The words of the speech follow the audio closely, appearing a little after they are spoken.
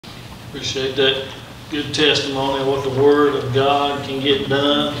Appreciate that good testimony of what the Word of God can get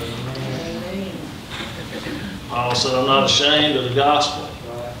done. Paul said, I'm not ashamed of the gospel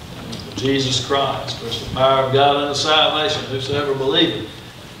of Jesus Christ. There's the power of God unto salvation, whosoever believeth.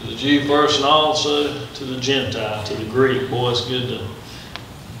 To the Jew first and also to the Gentile, to the Greek. Boy, it's good to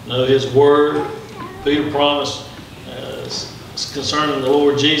know His Word. Peter promised concerning the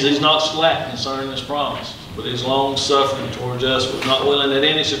Lord Jesus, He's not slack concerning His promise, but He's long-suffering towards us, but not willing that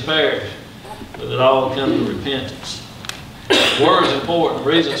any should perish, but that all would come to repentance. The Word is important. The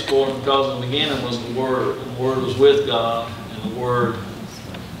reason it's important because in the beginning was the Word, and the Word was with God, and the Word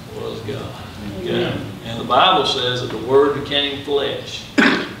was God. Okay? And the Bible says that the Word became flesh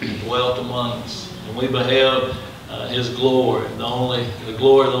and dwelt among us, and we beheld His glory, the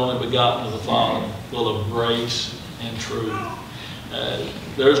glory of the only begotten of the Father, full of grace and truth.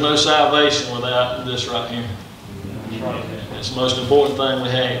 There's no salvation without this right here. It's the most important thing we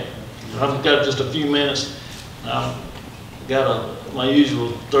have. I've got just a few minutes. I've got my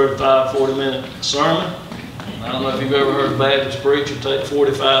usual 35, 40-minute sermon. I don't know if you've ever heard a Baptist preacher take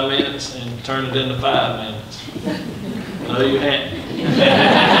 45 minutes and turn it into 5 minutes. No, you haven't.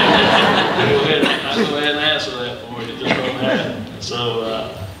 I'll go ahead and answer that for you. It just don't happen.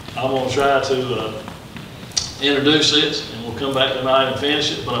 So I'm going to try to introduce this, and we'll come back tonight and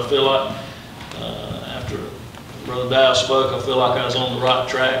finish it. But I feel like after Brother Dow spoke, I feel like I was on the right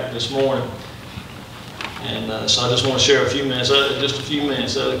track this morning. And so I just want to share a few minutes. Just a few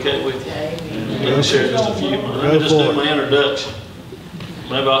minutes. Is that okay with you? Let me share just a few minutes. Let me just do my introduction.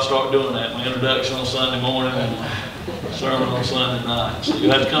 Maybe I'll start doing that. My introduction on Sunday morning and sermon on Sunday night. So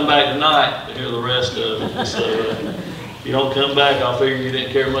you have to come back tonight to hear the rest of it. So if you don't come back, I'll figure you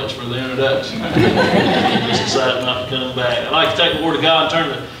didn't care much for the introduction. You just decided not to come back. I'd like to take the Word of God and turn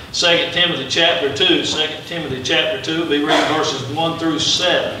to 2 Timothy chapter 2. 2 Timothy chapter 2. We'll be reading verses 1 through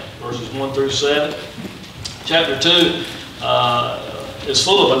 7. Verses 1 through 7. Chapter 2 is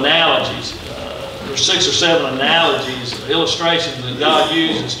full of analogies. There's 6 or 7 analogies, illustrations that God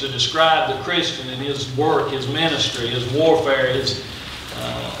uses to describe the Christian and his work, his ministry, his warfare. It's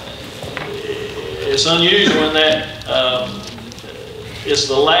unusual in that it's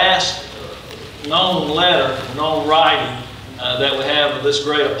the last known letter, known writing that we have of this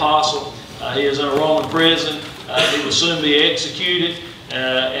great apostle. He is in a Roman prison. He will soon be executed.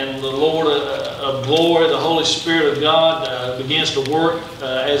 And the Lord of glory, the Holy Spirit of God, begins to work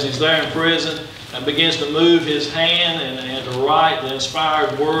as He's there in prison and begins to move His hand and to write the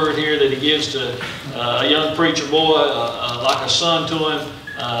inspired word here that He gives to a young preacher boy, like a son to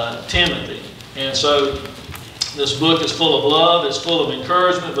him, Timothy. And so this book is full of love, it's full of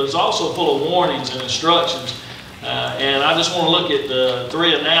encouragement, but it's also full of warnings and instructions. And I just want to look at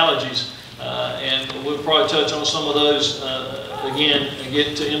 3 analogies, and we'll probably touch on some of those again and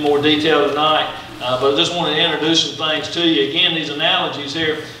get in more detail tonight. But I just want to introduce some things to you. Again, these analogies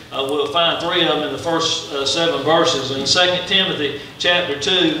here, we'll find 3 of them in the first 7 verses. In 2 Timothy chapter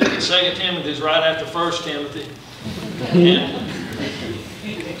 2, 2 Timothy is right after 1 Timothy. And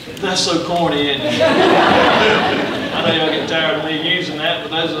that's so corny, isn't it? I know y'all get tired of me using that,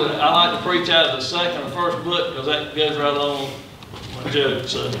 but I like to preach out of the second or first book because that goes right on my joke.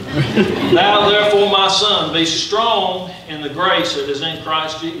 So, thou therefore, my son, be strong in the grace that is in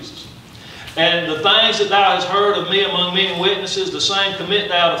Christ Jesus. And the things that thou hast heard of me among many witnesses, the same commit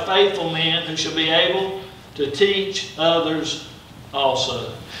thou to faithful men who shall be able to teach others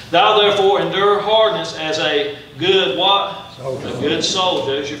also. Thou therefore endure hardness as a good what? Soldier. A good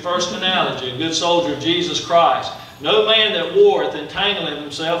soldier. There's your first analogy. A good soldier of Jesus Christ. No man that warreth entangleth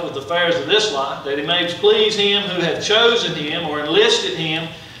himself with the affairs of this life, that he may please him who hath chosen him or enlisted him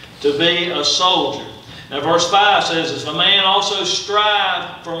to be a soldier. Now verse 5 says, if a man also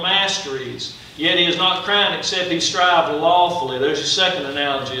strive for masteries, yet he is not crowned except he strive lawfully. There's your second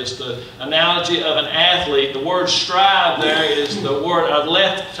analogy. It's the analogy of an athlete. The word strive there is the word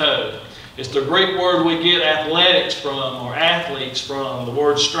athleto. It's the Greek word we get athletics from, or athletes from, the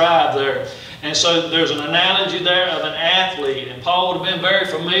word strive there. And so there's an analogy there of an athlete. And Paul would have been very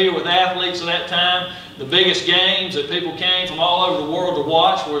familiar with athletes at that time. The biggest games that people came from all over the world to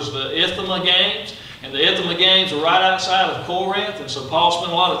watch was the Isthma Games. And the Isthma Games were right outside of Corinth. And so Paul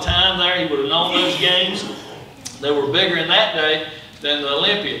spent a lot of time there. He would have known those games. They were bigger in that day than the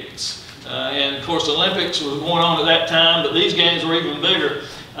Olympics. And of course the Olympics was going on at that time, but these games were even bigger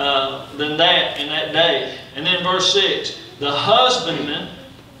than that in that day. And then verse 6, the husbandman,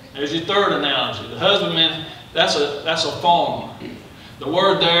 there's your third analogy. The husbandman, that's a farmer. The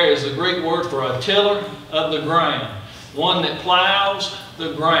word there is the Greek word for a tiller of the ground, one that plows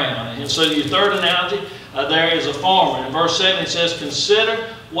the ground. And so your third analogy there is a farmer. In verse 7 it says, consider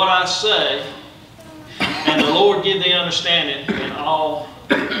what I say, and the Lord give thee understanding in all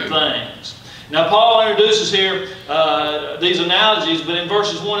things. Now Paul introduces here these analogies, but in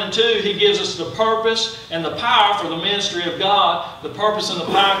verses 1 and 2 he gives us the purpose and the power for the ministry of God, the purpose and the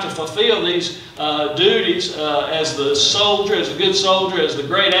power to fulfill these duties as the soldier, as a good soldier, as the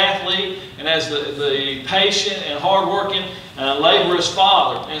great athlete, and as the patient and hardworking laborous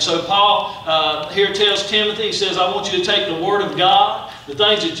father. And so Paul here tells Timothy, he says, I want you to take the Word of God, the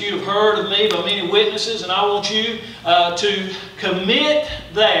things that you have heard of me by many witnesses, and I want you to commit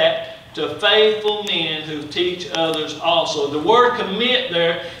that to faithful men who teach others also. The word commit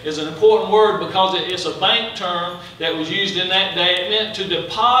there is an important word because it's a bank term that was used in that day. It meant to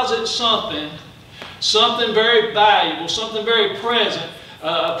deposit something very valuable, something very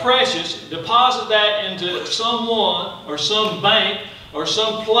precious, deposit that into someone or some bank or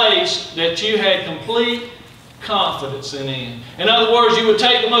some place that you had complete confidence in. In other words, you would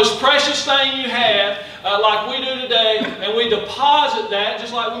take the most precious thing you have, like we do today, and we deposit that,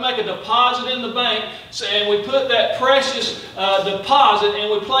 just like we make a deposit in the bank, and we put that precious deposit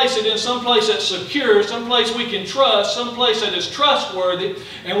and we place it in some place that's secure, some place we can trust, some place that is trustworthy.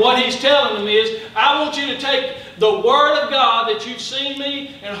 And what he's telling them is, I want you to take the Word of God that you've seen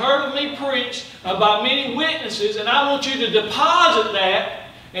me and heard of me preach by many witnesses, and I want you to deposit that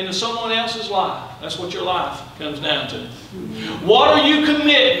into someone else's life. That's what your life comes down to. What are you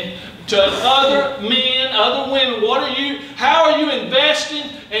committing to other men, other women? How are you investing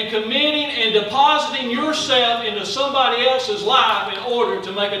and committing and depositing yourself into somebody else's life in order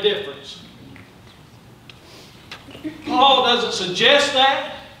to make a difference? Paul doesn't suggest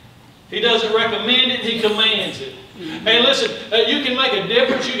that. He doesn't recommend it. He commands it. And listen, you can make a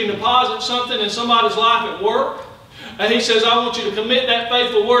difference. You can deposit something in somebody's life at work. And he says, I want you to commit that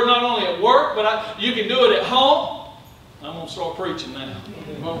faithful word not only at work, but you can do it at home. I'm going to start preaching now.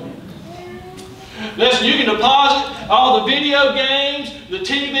 Listen, you can deposit all the video games, the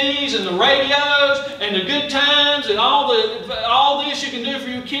TVs and the radios and the good times and all this you can do for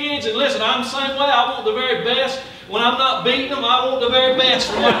your kids. And listen, I'm the same way. I want the very best. When I'm not beating them, I want the very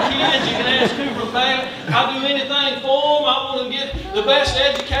best for my kids. You can ask Cooper and Pat. I do anything for them. I want them to get the best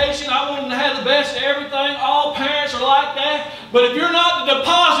education. I want them to have the best of everything. All parents are like that. But if you're not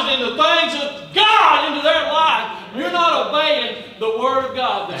depositing the things of God into their life, you're not obeying the Word of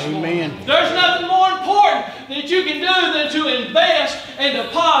God this morning. There's nothing more important that you can do than to invest and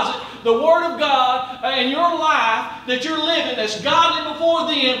deposit the Word of God in your life that you're living that's godly before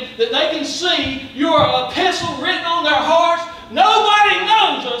them, that they can see your epistle written on their hearts. Nobody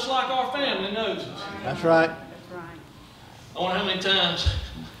knows us like our family knows us. That's right. I wonder how many times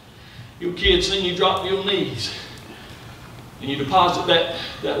your kids seen you drop your knees and you deposit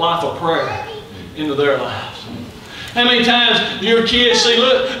that life of prayer into their lives. How many times your kids see,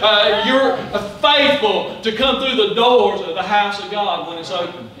 look, you're faithful to come through the doors of the house of God when it's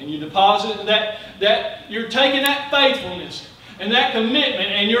open. And you deposit that you're taking that faithfulness and that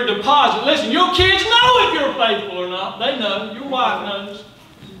commitment and your deposit. Listen, your kids know if you're faithful or not. They know. Your wife knows.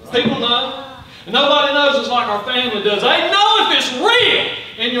 People know. And nobody knows us like our family does. They know if it's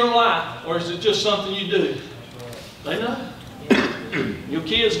real in your life or is it just something you do. They know. Your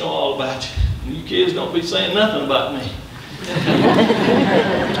kids know all about you. You kids don't be saying nothing about me.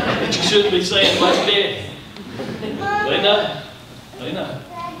 But you shouldn't be saying about Daddy. They know. They know.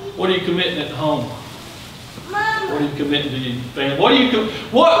 What are you committing at home? What are you committing to your family?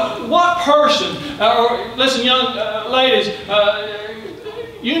 What person, or listen, young ladies,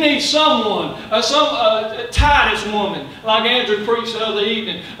 you need someone, some Titus woman, like Andrew preached the other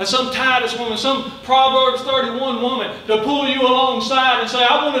evening, some Titus woman, some Proverbs 31 woman to pull you alongside and say,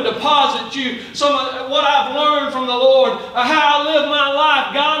 I want to deposit you some of what I've learned from the Lord, how I live my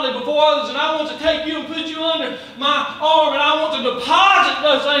life godly before others, and I want to take you and put you under my arm, and I want to deposit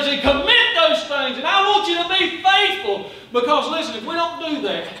those things and commit those things, and I want you to be faithful. Because listen, if we don't do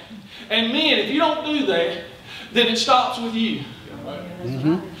that, and men, if you don't do that, then it stops with you.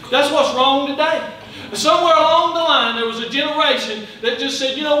 That's what's wrong today. Somewhere along the line, there was a generation that just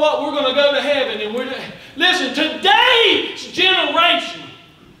said, you know what, we're going to go to heaven. And listen, today's generation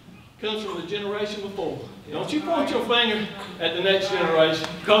comes from the generation before. Don't you point your finger at the next generation,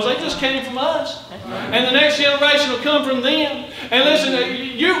 because they just came from us. And the next generation will come from them. And listen,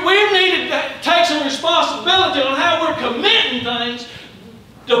 we need to take some responsibility on how we're committing things,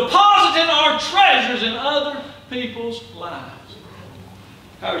 depositing our treasures in other people's lives.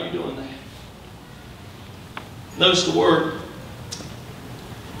 How are you doing that? Notice the word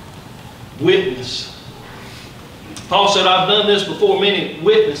witness. Paul said, I've done this before many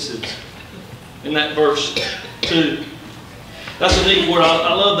witnesses in that verse 2. That's a neat word.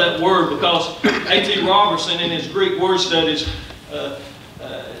 I love that word because A.T. Robertson in his Greek word studies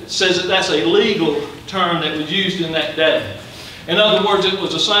says that that's a legal term that was used in that day. In other words, it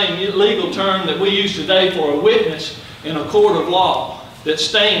was the same legal term that we use today for a witness in a court of law that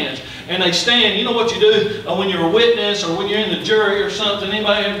stands. And they stand, you know what you do when you're a witness or when you're in the jury or something?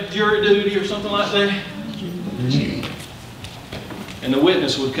 Anybody have jury duty or something like that? And the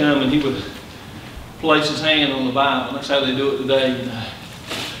witness would come and he would place his hand on the Bible. That's how they do it today, you know.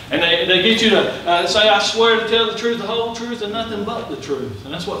 And they get you to say, I swear to tell the truth, the whole truth, and nothing but the truth.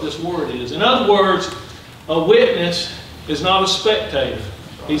 And that's what this word is. In other words, a witness is not a spectator.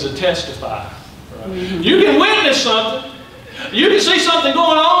 He's a testifier. Right. You can witness something. You can see something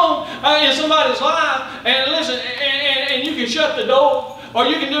going on in somebody's life, and listen, and you can shut the door. Or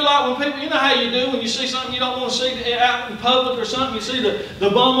you can do like when people, you know how you do when you see something you don't want to see out in public or something, you see the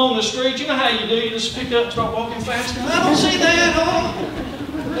bum on the street, you know how you do, you just pick up and start walking faster. I don't see that, oh.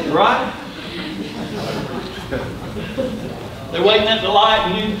 Right? They're waiting at the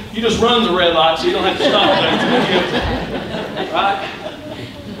light and you just run the red light so you don't have to stop there. Right?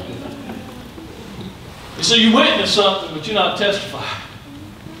 You see, you witness something, but you're not testifying.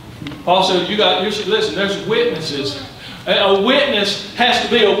 Also, listen, there's witnesses. A witness has to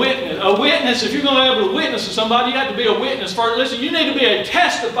be a witness. A witness, if you're going to be able to witness to somebody, you have to be a witness first. Listen, you need to be a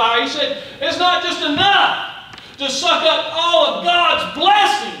testifier. He said, it's not just enough to suck up all of God's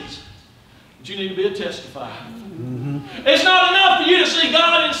blessings, but you need to be a testifier. It's not enough for you to see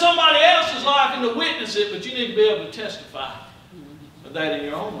God in somebody else's life and to witness it, but you need to be able to testify of that in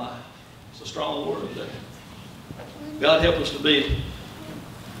your own life. It's a strong word there. God help us to be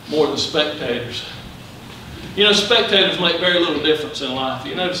more than spectators. You know, spectators make very little difference in life.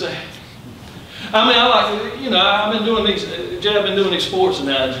 You notice that? I mean, I've been doing these sports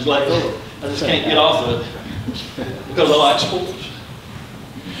analogies lately. I just can't get off of it because I like sports.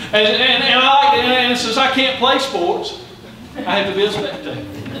 And since I can't play sports, I have to be a spectator.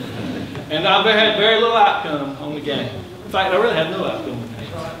 And I've had very little outcome on the game. In fact, I really have no outcome on the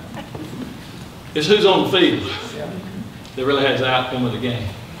game. It's who's on the field that really has the outcome of the game.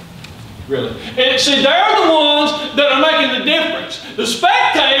 Really. And see, they're the ones that are making the difference. The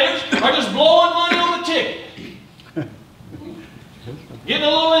spectators are just blowing money on the ticket. Getting a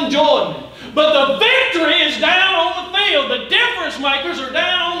little enjoyment. But the victory is down on the field. The difference makers are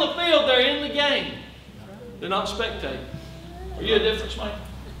down on the field. They're in the game. They're not spectators. Are you a difference maker?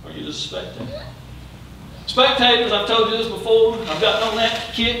 Or are you just a spectator? Spectators, I've told you this before. I've gotten on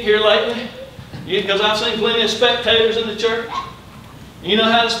that kick here lately. Because I've seen plenty of spectators in the church. You know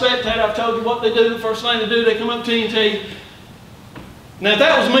how to spectate? I've told you what they do. The first thing they do, they come up to you and tell you, now if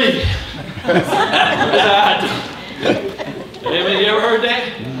that was me, have you ever heard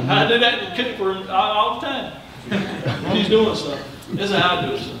that? I do that to Cooper all the time. When he's doing something. This is how I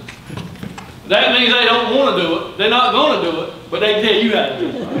do it. That means they don't want to do it. They're not going to do it, but they can tell you how to do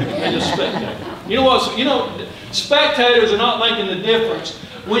it. They're just spectators. You know what? You know, spectators are not making the difference.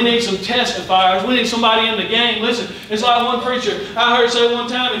 We need some testifiers. We need somebody in the game. Listen, it's like one preacher I heard say one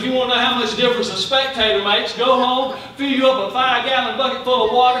time, if you want to know how much difference a spectator makes, go home, fill you up a 5-gallon bucket full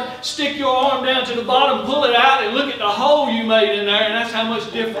of water, stick your arm down to the bottom, pull it out, and look at the hole you made in there, and that's how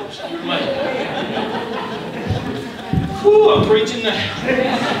much difference you're making. Whew, I'm preaching now.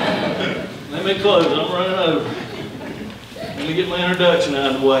 Let me close. I'm running over. Let me get my introduction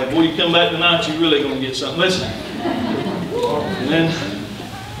out of the way. Before you come back tonight, you're really going to get something. Listen. And then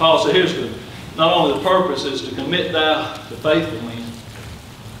Paul said, here's not only the purpose is to commit thou to faithful men,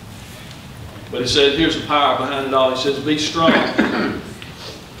 but he said, here's the power behind it all. He says, be strong.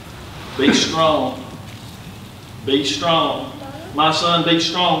 Be strong. Be strong. My son, be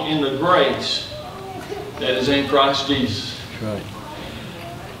strong in the grace that is in Christ Jesus. That's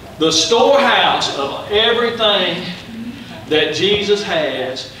right. The storehouse of everything that Jesus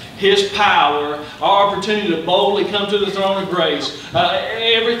has, His power, our opportunity to boldly come to the throne of grace,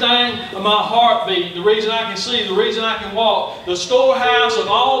 everything, my heartbeat, the reason I can see, the reason I can walk, the storehouse of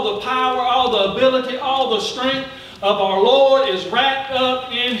all the power, all the ability, all the strength of our Lord is wrapped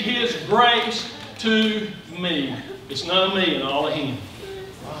up in His grace to me. It's none of me and all of Him.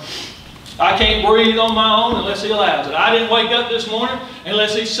 I can't breathe on my own unless He allows it. I didn't wake up this morning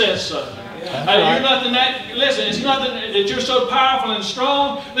unless He says so. You're nothing that, listen, it's nothing that you're so powerful and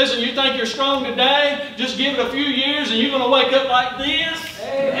strong. Listen, you think you're strong today, just give it a few years and you're going to wake up like this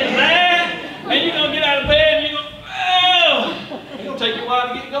and that, and you're going to get out of bed and you're going to, oh, it's going to take you a while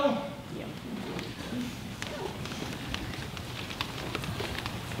to get going.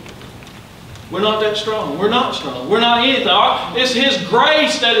 We're not that strong. We're not strong. We're not anything. It's His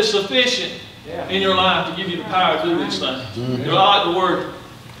grace that is sufficient. in your life to give you the power to do these things. I like the word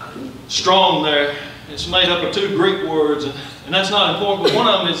strong there. It's made up of 2 Greek words, and that's not important, but one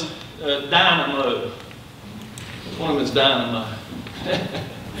of them is dynamo. One of them is dynamite.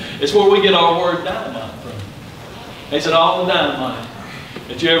 It's where we get our word dynamite from. They said all the dynamite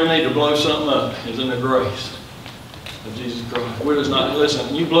that you ever need to blow something up is in the grace of Jesus Christ. We're just not,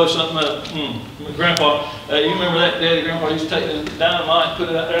 listen, you blow something up, Grandpa, you remember that Daddy, Grandpa used to take the dynamite, put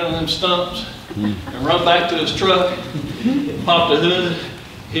it out there on them stumps, and run back to his truck, pop the hood,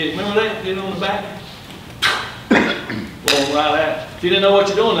 hit, remember that? Hit it on the back, blow them right out. If you didn't know what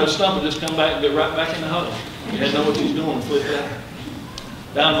you're doing, that stump would just come back and get right back in the hole. You had to know what you was doing and flip it out.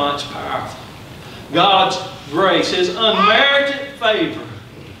 Dynamite's powerful. God's grace, His unmerited favor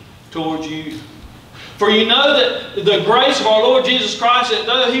towards you. For you know that the grace of our Lord Jesus Christ, that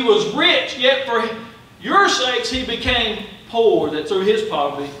though He was rich, yet for your sakes He became poor, that through His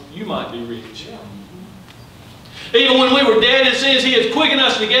poverty you might be rich. Even when we were dead in sins, He has quickened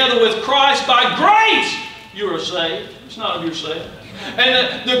us together with Christ. By grace you are saved. It's not of yourself.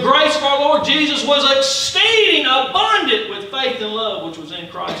 And the grace of our Lord Jesus was exceeding abundant with faith and love which was in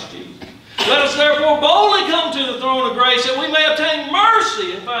Christ Jesus. Let us therefore boldly come to the throne of grace, that we may obtain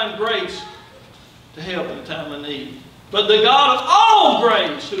mercy and find grace to help in the time of need. But the God of all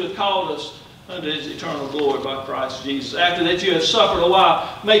grace, who hath called us unto His eternal glory by Christ Jesus, after that you have suffered a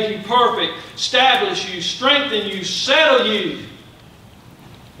while, make you perfect, establish you, strengthen you, settle you.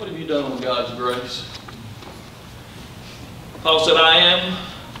 What have you done with God's grace? Paul said, I am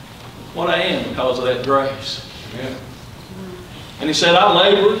what I am because of that grace. Yeah. And he said, I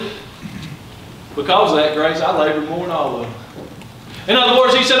labored. Because of that grace, I labored more than all of them. In other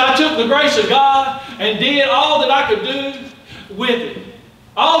words, he said, I took the grace of God and did all that I could do with it.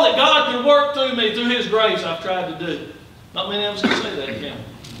 All that God could work through me, through His grace, I've tried to do. Not many of us can say that, can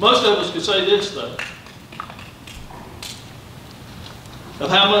we? Most of us could say this, though. Of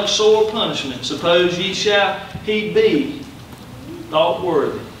how much sore punishment, suppose ye shall he be thought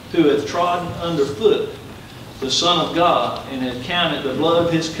worthy, who hath trodden under foot the Son of God, and hath counted the blood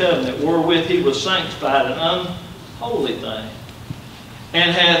of His covenant, wherewith He was sanctified, an unholy thing,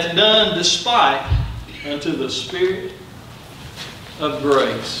 and hath done despite unto the Spirit of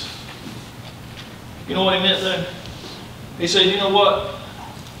grace. You know what he meant there? He said, you know what?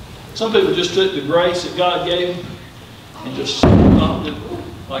 Some people just took the grace that God gave them and just stopped it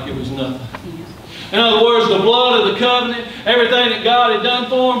like it was nothing. In other words, the blood of the covenant, everything that God had done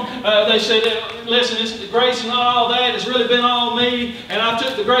for them, they said, listen, it's the grace and not all that. It's really been all me. And I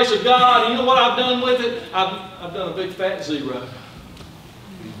took the grace of God. And you know what I've done with it? I've done a big fat zero.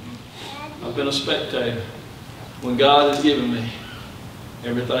 I've been a spectator when God has given me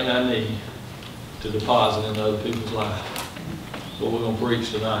everything I need to deposit into other people's lives. That's what we're going to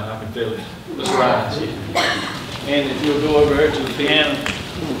preach tonight. I can feel it. Let's rise. And if you'll go over here to the piano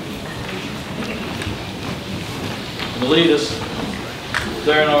and lead us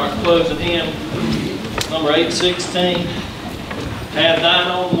there in our closing hymn, number 816. Have thine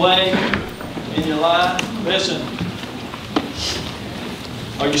own way in your life. Listen,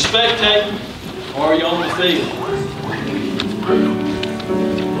 are you spectating or are you on the field?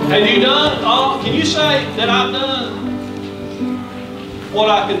 Have you done all? Can you say that I've done what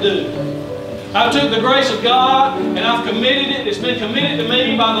I could do? I took the grace of God and I've committed it. It's been committed to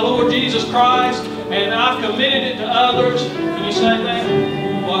me by the Lord Jesus Christ, and I've committed it to others. Can you say that?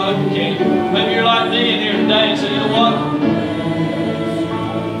 Well, I hope you can. Maybe you're like me in here today and say, you know what?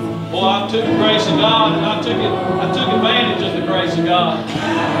 Boy, I took the grace of God and I took advantage of the grace of God.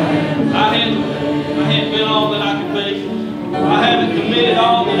 I hadn't been all that I could be. I haven't committed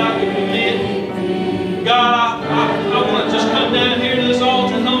all that I could commit. God, I want to just come down here to this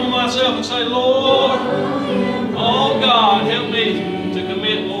altar and humble myself and say, Lord, oh God, help me to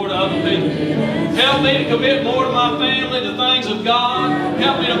commit more to other people. Help me to commit more to my family, the things of God.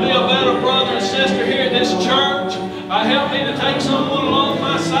 Help me to be a better brother and sister here at this church. Help me to take someone along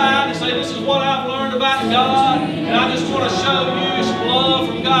my side and say, this is what I've learned about God, and I just want to show you some love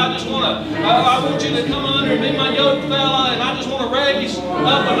from God. I want you to come under and be my yoke fella, and I just want to raise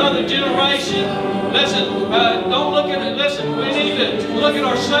up another generation. Listen, don't look at it. Listen, we need to look at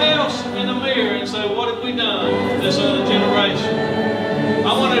ourselves in the mirror and say, what have we done this other generation?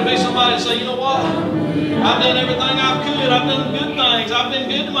 I want to be somebody to say, you know what? I've done everything I could. I've done good things. I've been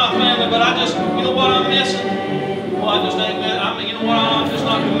good to my family, but you know what I'm missing? Well, I just ain't, you know what? I'm just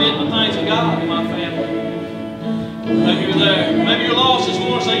not committing the things of God to my family. Maybe you're there. Maybe you're lost this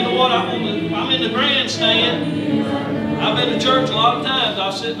morning and say, you know what? I'm in the grandstand. I've been to church a lot of times.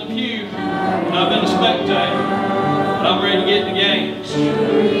 I've sit in the pew and I've been a spectator. But I'm ready to get in the game.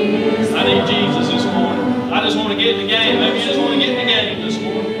 I need Jesus get in the game. Maybe you just want to get in the game this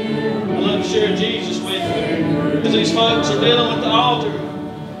morning. I'd love to share Jesus with you. Because these folks are dealing with the altar.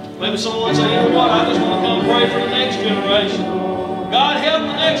 Maybe someone say, you know what, I just want to come pray for the next generation. God help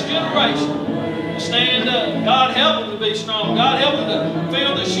the next generation to stand up. God help them to be strong. God help them to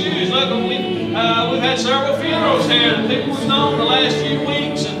fill the shoes. Look, we've had several funerals here, and people we've known the last few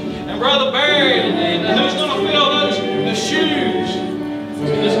weeks, and Brother Barry, and who's going to fill the shoes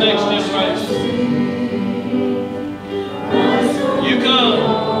in this next generation? You come.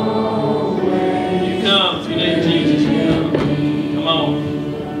 You come if you need Jesus. You come. Come on.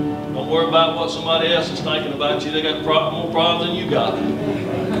 Don't worry about what somebody else is thinking about you. They got more problems than you got.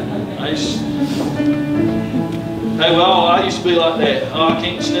 Hey, well, I used to be like that. Oh, I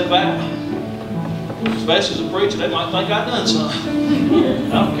can't step out. Especially as a preacher, they might think I've done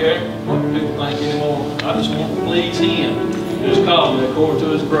something. I don't care what people think anymore. I just want to please Him. Just call me according to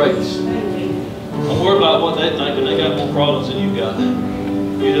His grace. Don't worry about what they think, and they got more problems than you got.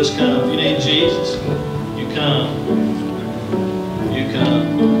 You just come. If you need Jesus, you come. You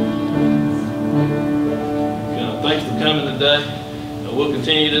come. Thanks for coming today. We'll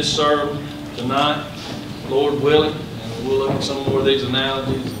continue this sermon tonight, Lord willing, and we'll look at some more of these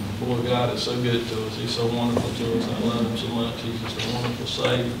analogies. Boy, God is so good to us. He's so wonderful to us. I love Him so much. He's just a wonderful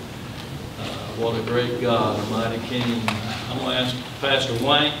Savior. What a great God, a mighty King. I'm going to ask Pastor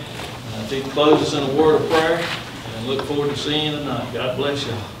Wayne if he can close us in a word of prayer, and look forward to seeing you tonight. God bless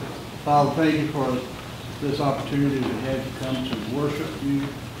you all. Father, thank you for this opportunity we have to come to worship you,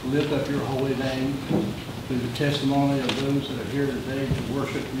 to lift up your holy name, through the testimony of those that are here today to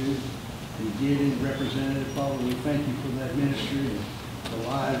worship you and giving representative. Father, we thank you for that ministry and the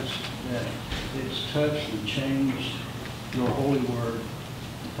lives that it's touched and changed your holy word.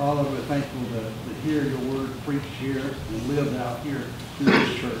 And Father, we're thankful to hear your word preached here and lived out here through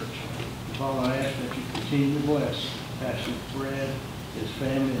this church. And Father, I ask that you continue to bless Pastor Fred, his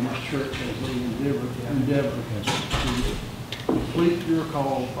family, and this church as they endeavor to complete your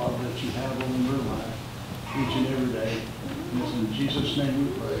call, Father, that you have on your life each and every day. And it's in Jesus' name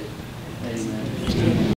we pray. Amen.